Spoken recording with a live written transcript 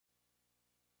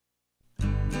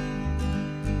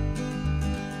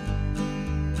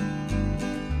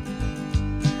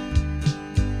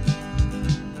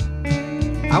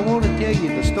want to tell you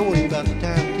the story about the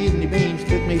time Kidney Beans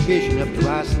took me fishing up to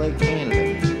Rice Lake,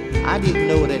 Canada. I didn't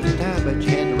know it at the time, but you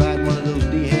had to ride one of those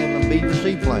de Havilland Beaver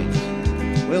seaplanes.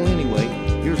 Well, anyway,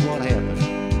 here's what happened.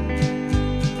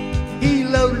 He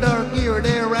loaded our gear at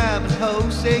Air Ivanhoe,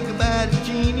 said goodbye to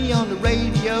Jeannie on the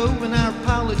radio, and our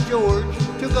pilot George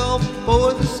took off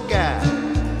for the sky.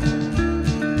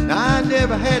 Now, I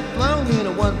never had flown in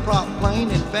a one-prop plane.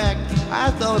 In fact,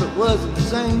 I thought it was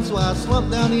insane, so I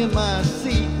slumped down in my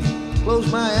seat,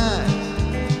 closed my eyes.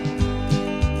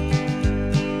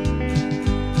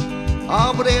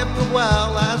 Oh, but after a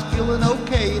while, I was feeling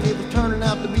okay, and it was turning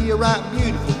out to be a right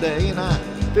beautiful day, and I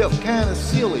felt kind of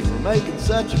silly for making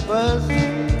such a fuss.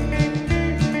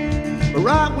 But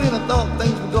right when I thought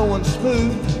things were going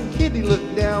smooth, Kitty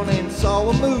looked down and saw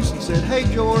a moose and said, "Hey,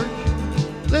 George,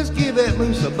 let's give that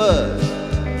moose a buzz."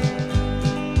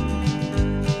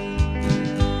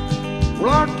 Well,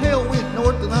 our tail went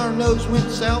north and our nose went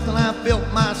south, and I felt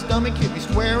my stomach hit me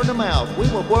square in the mouth. We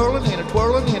were whirling and a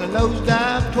twirling in a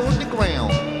nosedive toward the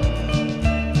ground,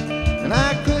 and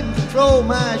I couldn't control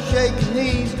my shaking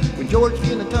knees when George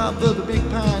was in the top of the big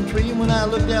pine tree, and when I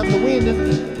looked out the window,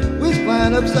 we was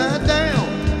flying upside down.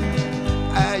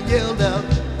 I yelled out,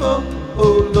 "Oh,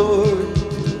 oh Lord,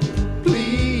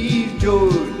 please,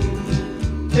 George,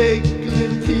 take a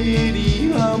little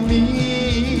pity on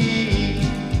me.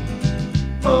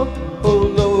 Oh, oh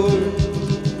Lord,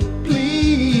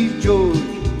 please, George,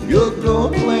 you're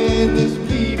gonna land this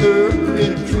beaver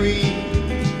in a tree."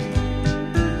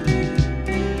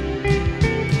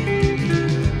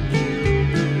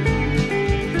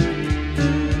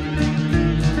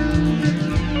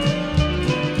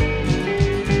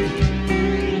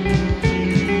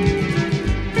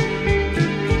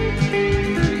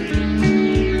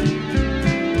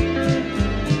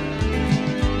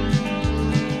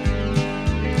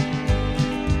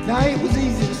 Now it was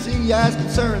easy to see I was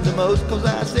concerned the most, 'cause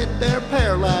I sat there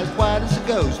paralyzed, white as a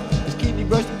ghost, as Kidney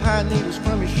brushed the pine needles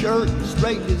from his shirt and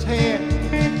straightened his hair.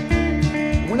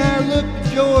 When I looked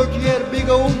at George, he had a big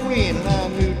old grin, and I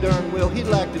knew darn well he'd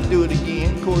like to do it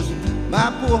again. Of course,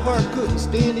 my poor heart couldn't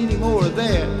stand any more of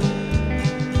that.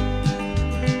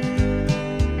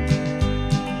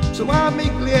 So I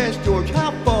meekly asked George,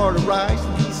 "How far to Rice?"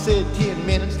 And he said 10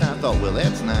 minutes, and I thought, well,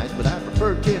 that's nice, but I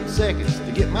prefer 10 seconds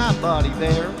to get my body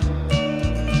there.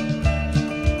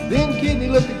 Then Kidney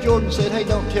looked at George and said, "Hey,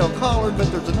 don't tell Collard, but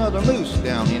there's another moose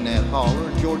down in that holler."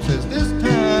 And George says, "This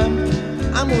time,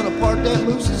 I'm gonna part that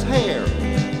moose's hair."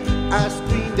 I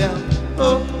screamed out,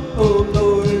 "Oh, oh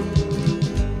Lord,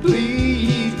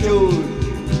 please, George,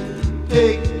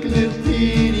 take a little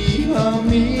pity